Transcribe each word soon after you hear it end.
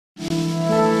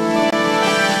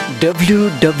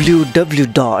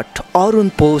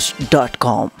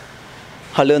www.arunpost.com।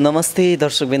 Hello नमस्ते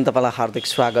दर्शकबिन, तपाईँलाई हार्दिक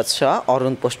स्वागत छ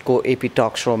अरुण पोस्टको एपी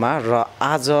टक शोमा। र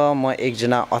आज म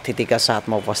एकजना अतिथिका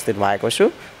साथमा उपस्थित भएको छु,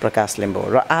 प्रकाश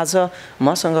लिम्बू। र आज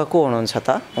मसँग को हुनुहुन्छ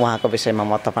त, उहाँको विषयमा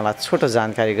म तपाईँलाई छोटो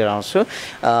जानकारी गराउँछु।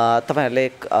 तपाईँहरूले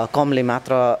कमले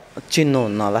मात्र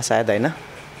चिन्नुहुन्न होला सायद, होइन?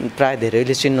 प्राय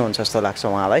धेरैले चिन्नुहुन्छ जस्तो लाग्छ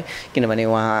उहाँलाई, किनभने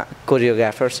उहाँ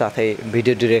कोरियोग्राफर साथै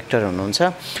भिडियो डिरेक्टर हुनुहुन्छ।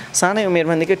 सानै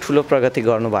उमेरमा निकै ठुलो प्रगति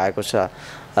गर्नुभएको छ।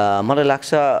 मलाई लाग्छ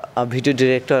भिडियो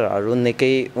डिरेक्टरहरू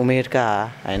निकै उमेरका,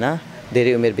 होइन,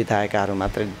 धेरै उमेर बिताएकाहरू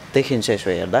मात्र देखिन्छ यसो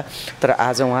हेर्दा। तर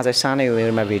आज उहाँ चाहिँ सानै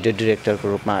उमेरमा भिडियो डिरेक्टरको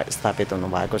रूपमा स्थापित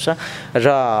हुनुभएको छ। र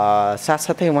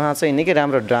साथसाथै उहाँ चाहिँ निकै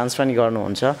राम्रो डान्स पनि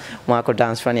गर्नुहुन्छ। उहाँको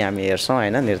डान्स पनि हामी हेर्छौँ,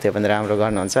 होइन, नृत्य पनि राम्रो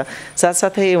गर्नुहुन्छ।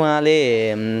 साथसाथै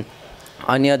उहाँले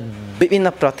अन्य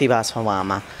विभिन्न प्रतिभा छ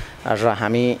उहाँमा, र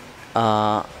हामी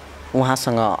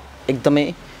उहाँसँग एकदमै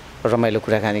रमाइलो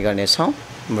कुराकानी गर्नेछौँ।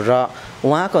 र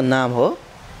उहाँको नाम हो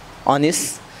अनिश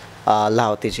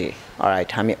लावतीजी।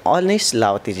 अलराइट, हामी अनिश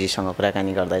लावतीजीसँग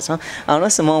कुराकानी गर्दैछौँ।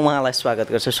 आउनुहोस्, म उहाँलाई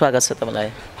स्वागत गर्छु। स्वागत छ तपाईँलाई।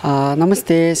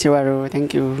 नमस्ते शिवारू,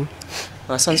 थ्याङ्क यू।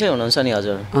 सन्चै हुनुहुन्छ नि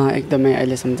हजुर? एकदमै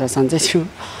अहिलेसम्म त सन्चै छु।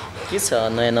 के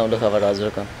छ नयाँ नौलो खबर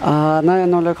हजुरको?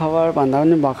 नयाँ नौलो खबर भन्दा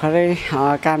पनि भर्खरै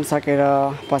काम सकेर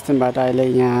पश्चिमबाट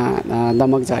अहिले यहाँ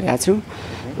दमक झरेको छु।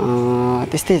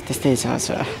 त्यस्तै छ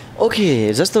सर।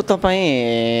 ओके, जस्तो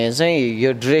तपाईँ चाहिँ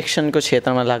यो डिरेक्सनको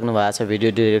क्षेत्रमा लाग्नु भएको छ,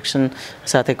 भिडियो डिरेक्सन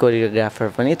साथै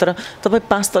कोरियोग्राफर पनि। तर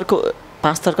तपाईँ पाँच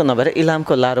थरको नभएर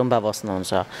इलामको लारुम्बा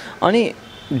बस्नुहुन्छ अनि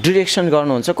डिरेक्सन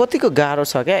गर्नुहुन्छ। कतिको गाह्रो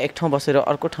छ क्या एक ठाउँ बसेर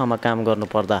अर्को ठाउँमा काम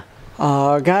गर्नुपर्दा?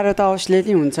 गाह्रो त अवश्य नै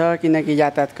हुन्छ, किनकि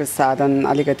यातायातको साधन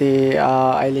अलिकति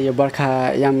अहिले यो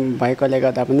बर्खायाम भएकोले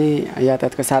गर्दा पनि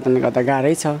यातायातको साधनले गर्दा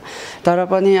गाह्रै छ। तर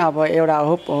पनि अब एउटा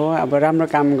होप हो, अब राम्रो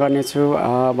काम गर्नेछु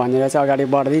भनेर चाहिँ अगाडि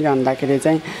बढिरहँदाखेरि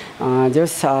चाहिँ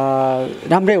जस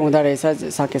राम्रै हुँदो रहेछ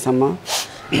सकेसम्म।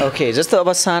 ओके, जस्तो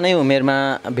अब सानै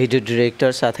उमेरमा भिडियो डिरेक्टर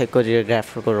साथै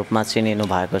कोरियोग्राफरको रूपमा चिनिनु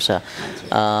भएको छ।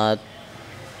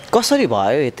 कसरी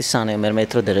भयो यति सानो उमेरमा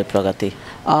यत्रो धेरै प्रगति?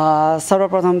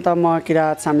 सर्वप्रथम त म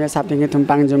किराँत साम्य साप्तिङे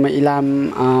थुम्पाङजुम इलाम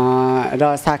र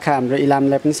शाखा हाम्रो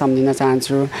इलामलाई पनि सम्झिन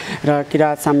चाहन्छु, र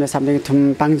किराँत साम्य साप्तिङे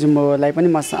थुम्पाङजुमलाई पनि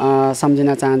म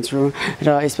सम्झिन चाहन्छु।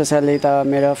 र स्पेसली त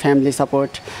मेरो फ्यामिली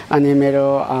सपोर्ट अनि मेरो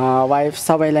वाइफ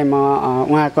सबैलाई म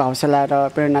उहाँको हौसला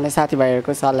र प्रेरणाले,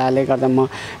 साथीभाइहरूको सल्लाहले गर्दा म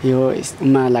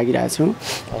योमा लागिरहेको छु।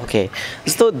 ओके,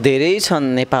 जस्तो धेरै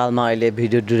छन् नेपालमा अहिले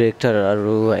भिडियो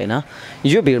डिरेक्टरहरू, होइन?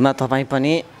 यो भिडमा तपाईँ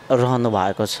पनि रहनु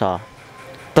भएको छ।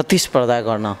 प्रतिस्पर्धा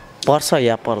गर्न पर्छ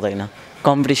या पर्दैन?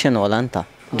 कम्पिटिसन होला नि त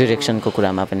डिरेक्सनको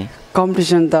कुरामा पनि।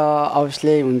 कम्पिटिसन त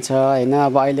अवश्य हुन्छ, होइन?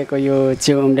 अब अहिलेको यो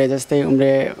छेउ जस्तै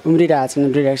उम्रिरहेको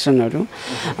छन् डिरेक्सनहरू,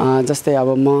 जस्तै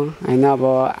अब म, होइन? अब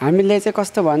हामीले चाहिँ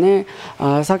कस्तो भने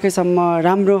सकेसम्म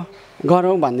राम्रो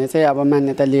गरौँ भन्ने चाहिँ अब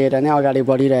मान्यता लिएर नै अगाडि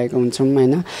बढिरहेको हुन्छौँ,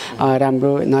 होइन?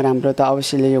 राम्रो नराम्रो त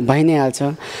अवश्य यो भइ नै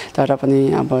हाल्छ। तर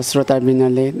पनि अब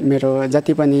श्रोताबिनले, मेरो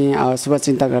जति पनि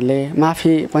शुभचिन्तकहरूले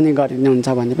माफी पनि गरिदिनुहुन्छ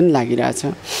भन्ने पनि लागिरहेछ।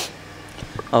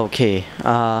 ओके,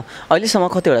 अहिलेसम्म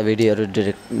कतिवटा भिडियोहरू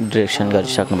डिरेक्सन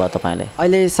गरिसक्नु भयो तपाईँले?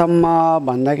 अहिलेसम्म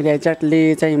भन्दाखेरि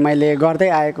एक्ज्याक्टली चाहिँ मैले गर्दै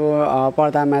आएको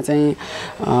पर्दामा चाहिँ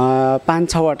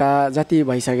 5-6वटा जति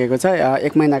भइसकेको छ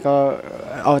एक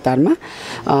महिनाको अवतारमा।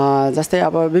 जस्तै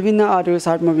अब विभिन्न अरू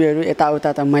सर्ट मुभीहरू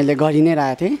यताउता त मैले गरि नै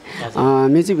रहेको थिएँ।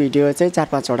 म्युजिक भिडियो चाहिँ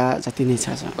 4-5वटा जति नै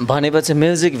छ। भनेपछि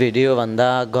म्युजिक भिडियो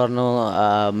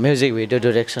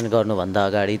डिरेक्सन गर्नुभन्दा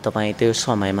अगाडि तपाईँ त्यो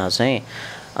समयमा चाहिँ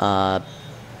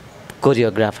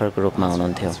कोरियोग्राफरको रूपमा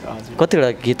हुनुहुन्थ्यो।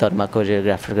 कतिवटा गीतहरूमा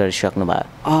कोरियोग्राफर गरिसक्नु भयो?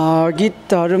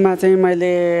 गीतहरूमा चाहिँ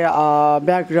मैले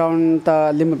ब्याकग्राउन्ड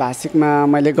त लिम्बू भाषिकमा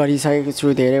मैले गरिसकेको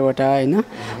छु धेरैवटा, होइन?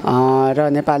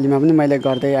 र नेपालीमा पनि मैले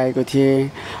गर्दै आएको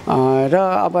थिएँ। र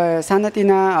अब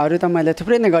सानातिनाहरू त मैले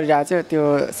थुप्रै नै गरिरहेको छु,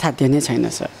 त्यो साध्य नै छैन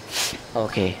सर।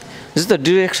 ओके, जस्तो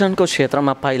डिरेक्सनको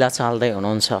क्षेत्रमा पाइला चाल्दै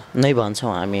हुनुहुन्छ नै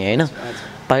भन्छौँ हामी, होइन?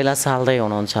 पाइला चाल्दै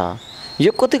हुनुहुन्छ, यो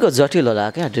कतिको जटिल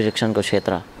होला क्या डिरेक्सनको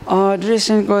क्षेत्र?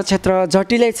 डिरेक्सनको क्षेत्र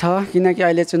जटिलै छ, किनकि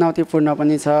अहिले चुनौतीपूर्ण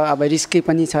पनि छ, अब रिस्की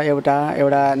पनि छ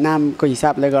एउटा नामको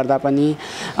हिसाबले गर्दा पनि।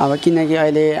 अब किनकि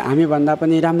अहिले हामीभन्दा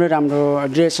पनि राम्रो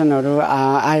डिरेक्सनहरू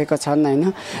आएको छन्,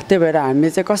 होइन? त्यही भएर हामीले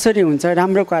चाहिँ कसरी हुन्छ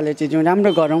राम्रो क्वालिटी दिउँ, राम्रो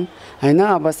गरौँ, होइन?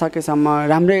 अब सकेसम्म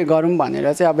राम्रै गरौँ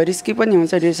भनेर चाहिँ अब रिस्की पनि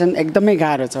हुन्छ। डिरेक्सन एकदमै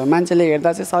गाह्रो छ, मान्छेले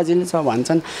हेर्दा चाहिँ सजिलो छ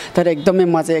भन्छन्, तर एकदमै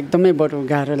म चाहिँ एकदमै बरु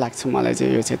गाह्रो लाग्छ मलाई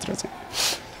चाहिँ यो क्षेत्र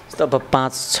चाहिँ। अब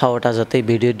 5-6वटा जति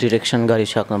भिडियो डिरेक्सन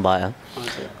गरिसक्नु भयो।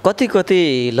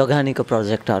 कति लगानीको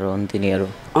प्रोजेक्टहरू हुन् तिनीहरू?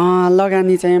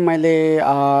 लगानी चाहिँ मैले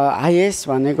हाइएस्ट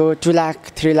भनेको 2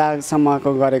 लाख 3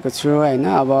 लाखसम्मको गरेको छु, होइन?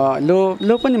 अब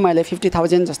लो पनि मैले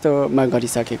 50,000 जस्तो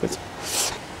गरिसकेको छु।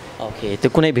 ओके, त्यो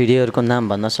कुनै भिडियोहरूको नाम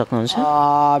भन्न सक्नुहुन्छ?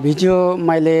 भिडियो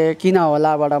मैले किन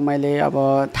होलाबाट मैले अब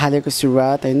थालेको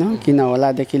सुरुवात होइन, किन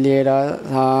होलादेखि लिएर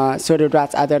स्वरूपराज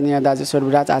आदरणीय दाजु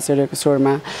स्वरूपराज आचार्यको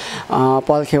स्वरमा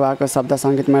पल खेवाको शब्द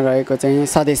सङ्गीतमा रहेको चाहिँ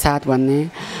सधैँ साथ भन्ने,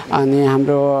 अनि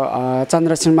हाम्रो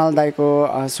चन्द्र सिरमल दाईको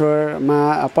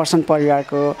स्वरमा पर्सन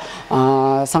परिवारको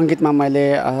सङ्गीतमा मैले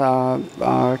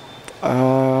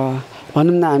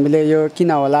भनौँ न हामीले यो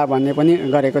किन होला भन्ने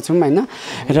पनि गरेको छौँ होइन,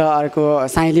 र अर्को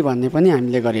साइली भन्ने पनि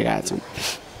हामीले गरिरहेछौँ।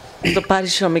 अन्त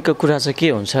पारिश्रमिकको कुरा चाहिँ के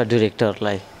हुन्छ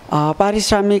डिरेक्टरलाई?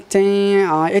 पारिश्रमिक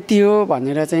चाहिँ यति हो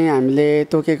भनेर चाहिँ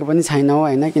हामीले तोकेको पनि छैनौँ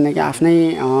होइन, किनकि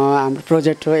आफ्नै हाम्रो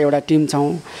प्रोजेक्ट हो, एउटा टिम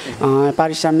छौँ।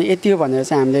 पारिश्रमिक यति हो भनेर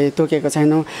चाहिँ हामीले तोकेको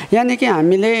छैनौँ। यानि कि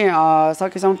हामीले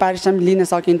सकेसम्म पारिश्रमिक लिन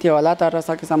सकिन्थ्यो होला, तर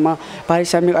सकेसम्म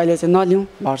पारिश्रमिक अहिले चाहिँ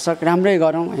नलिउँ, भरसक राम्रै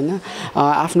गरौँ होइन,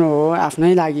 आफ्नो हो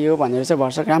आफ्नै लागि हो भनेर चाहिँ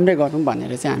भरसक राम्रै गरौँ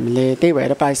भनेर चाहिँ हामीले त्यही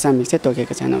भएर पारिश्रमिक चाहिँ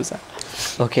तोकेको छैनौँ सर।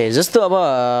 ओके, जस्तो अब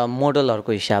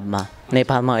मोडलहरूको हिसाबमा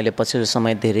नेपालमा अहिले पछिल्लो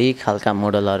समय धेरै खालका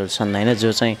मोडलहरू छन् होइन,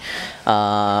 जो चाहिँ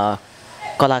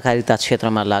कलाकारिता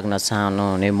क्षेत्रमा लाग्न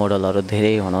चाहनुहुने मोडलहरू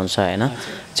धेरै हुनुहुन्छ होइन।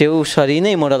 चेउसरी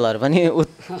नै मोडलहरू पनि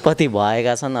उत्पत्ति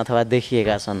भएका छन् अथवा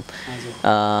देखिएका छन्।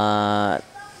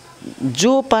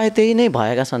 जो पाए त्यही नै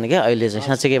भएका छन् क्या अहिले चाहिँ।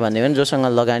 साँच्चै के भन्यो भने जोसँग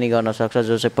लगानी गर्न सक्छ,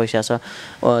 जो चाहिँ पैसा छ,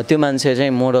 त्यो मान्छे चाहिँ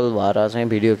मोडल भएर चाहिँ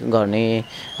भिडियो गर्ने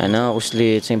होइन,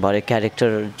 उसले चाहिँ भरे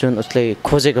क्यारेक्टर जुन उसले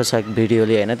खोजेको छ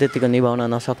भिडियोले होइन, त्यतिको निभाउन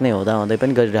नसक्ने हुँदै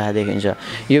पनि गरिरहेको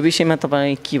देखिन्छ। यो विषयमा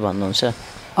तपाईँ के भन्नुहुन्छ?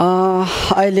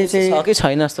 अहिले चाहिँ कि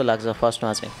छैन जस्तो लाग्छ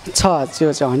फर्स्टमा चाहिँ?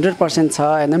 त्यो चाहिँ 100% छ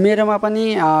होइन। मेरोमा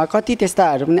पनि कति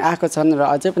त्यस्ताहरू पनि आएको छन् र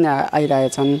अझै पनि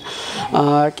आइरहेछन्,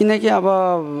 किनकि अब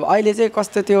अहिले चाहिँ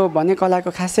कस्तो त्यो भने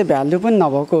कलाको खासै भ्यालु पनि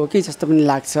नभएको हो कि जस्तो पनि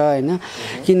लाग्छ होइन,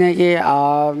 किनकि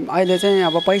अहिले चाहिँ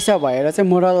अब पैसा भएर चाहिँ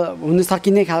मोडल हुन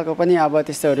सकिने खालको पनि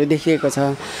अब त्यस्तोहरू देखिएको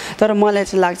छ। तर मलाई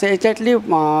चाहिँ लाग्छ एक्ज्याक्टली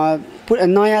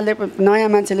नयाँ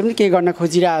मान्छेले पनि केही गर्न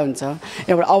खोजिरहेको हुन्छ,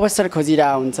 एउटा अवसर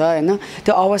खोजिरहेको हुन्छ होइन।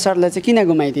 त्यो अवसरलाई चाहिँ किन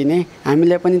गुमाइदिने,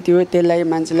 हामीले पनि त्यसलाई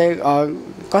मान्छेलाई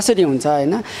कसरी हुन्छ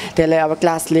होइन, त्यसलाई अब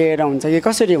क्लास लिएर हुन्छ कि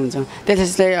कसरी हुन्छ,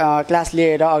 त्यसलाई क्लास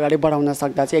लिएर अगाडि बढाउन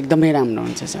सक्दा चाहिँ एकदमै राम्रो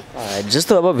हुन्छ सर।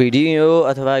 जस्तो अब भिडियो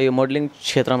अथवा यो मोडलिङ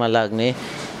क्षेत्रमा लाग्ने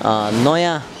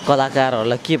नयाँ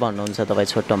कलाकारहरूलाई के भन्नुहुन्छ तपाईँ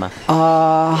छोटोमा?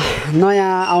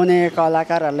 नयाँ आउने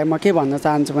कलाकारहरूलाई म के भन्न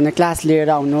चाहन्छु भने क्लास लिएर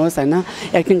आउनुहोस् होइन,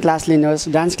 एक्टिङ क्लास लिनुहोस्,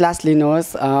 डान्स क्लास लिनुहोस्,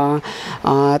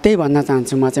 त्यही भन्न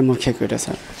चाहन्छु म चाहिँ मुख्य कुरो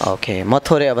सर। ओके, म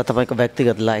थोरै अब तपाईँको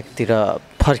व्यक्तिगत लाइफतिर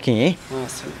फर्किएँ।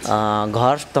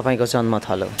 घर तपाईँको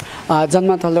जन्मथलो?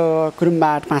 जन्मथलो कुरुम्बा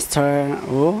 8-5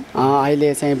 हो, अहिले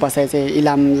चाहिँ बसाइ चाहिँ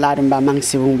इलाम लारुम्बा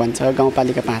माङसिबुङ भन्छ,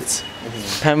 गाउँपालिका 5।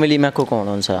 फ्यामिलीमा को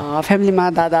हुनुहुन्छ? फ्यामिलीमा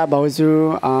दादा भाउजू,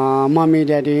 मम्मी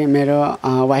ड्याडी, मेरो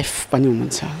वाइफ पनि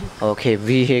हुनुहुन्छ। ओके,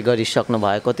 बिहे गरिसक्नु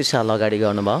भयो? कति साल अगाडि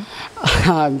गर्नुभयो?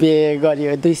 बिहे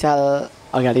गरियो 2 साल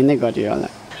अगाडि नै गरियो होला।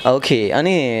 ओके,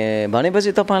 अनि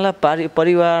भनेपछि तपाईँलाई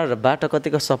परिवारबाट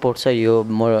कतिको सपोर्ट छ यो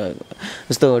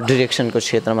जस्तो डिरेक्सनको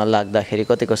क्षेत्रमा लाग्दाखेरि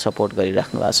कतिको सपोर्ट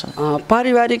गरिराख्नु भएको छ?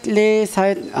 पारिवारिकले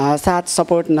सायद साथ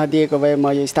सपोर्ट नदिएको भए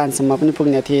म यो स्थानसम्म पनि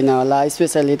पुग्ने थिएन होला।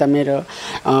 स्पेसली त मेरो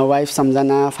वाइफ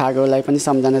सम्झना, फागोलाई पनि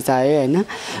सम्झना चाहे होइन,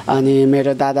 अनि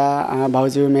मेरो दादा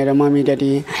भाउजू, मेरो मम्मी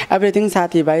ड्याडी, एभ्रिथिङ,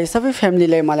 साथीभाइ, सबै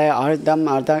फ्यामिलीले मलाई हरदम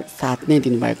साथ नै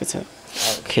दिनुभएको छ।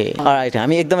 ओके, अलराइट,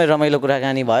 हामी एकदमै रमाइलो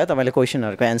कुराकानी भयो, तपाईँले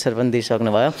क्वेसनहरूको एन्सर पनि दिइसक्नु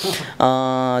भयो।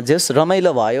 जस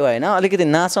रमाइलो भयो होइन, अलिकति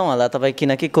नाचौँ होला तपाईँ,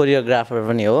 किनकि कोरियोग्राफर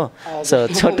पनि हो, सो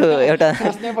छोटो एउटा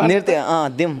नृत्य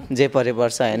दिउँ जे परे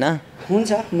पर्छ होइन?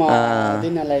 हुन्छ, म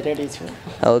दिनलाई रेडी छु।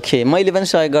 ओके, मैले पनि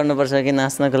सहयोग गर्नुपर्छ कि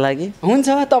नाच्नको लागि?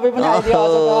 हुन्छ, तपाईँ पनि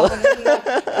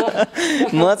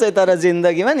म चाहिँ तर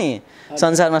जिन्दगीमा नि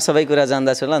संसारमा सबै कुरा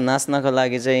जान्दछु ल, नाच्नको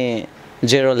लागि चाहिँ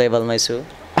 0 लेभलमै छु।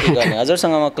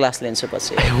 हजुरसँग म क्लास लिन्छु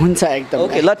पछि। हुन्छ, एकदम।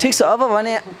 ओके, ल ठिक छ। अब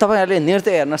भने तपाईँहरूले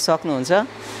नृत्य हेर्न सक्नुहुन्छ,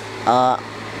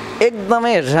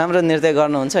 एकदमै राम्रो नृत्य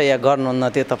गर्नुहुन्छ या गर्नुहुन्न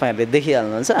त्यो तपाईँहरूले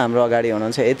देखिहाल्नुहुन्छ। हाम्रो अगाडि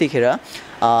हुनुहुन्छ यतिखेर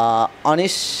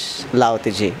अनिश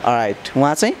लाउतीजी। अलराइट,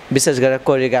 उहाँ चाहिँ विशेष गरेर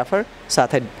कोरियोग्राफर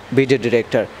साथै भिडियो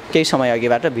डिरेक्टर, केही समय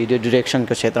अघिबाट भिडियो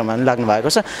डिरेक्सनको क्षेत्रमा पनि लाग्नु भएको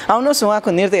छ। आउनुहोस् उहाँको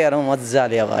नृत्य हेरौँ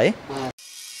मजाले अब है।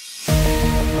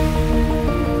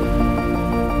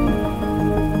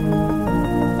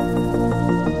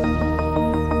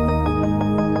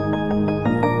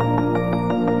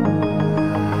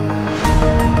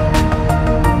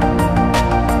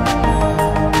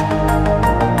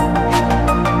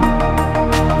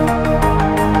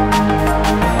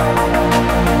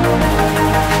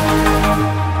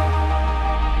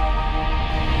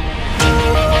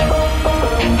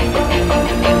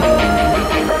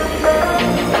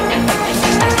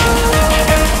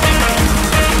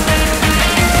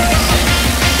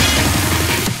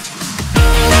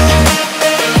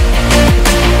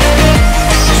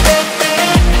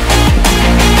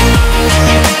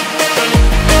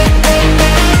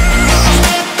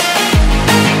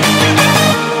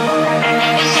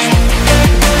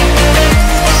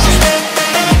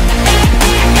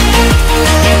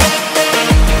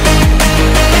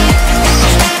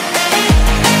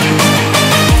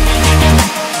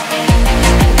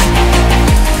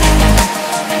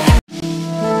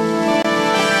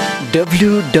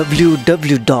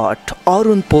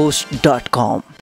 www.arunpost.com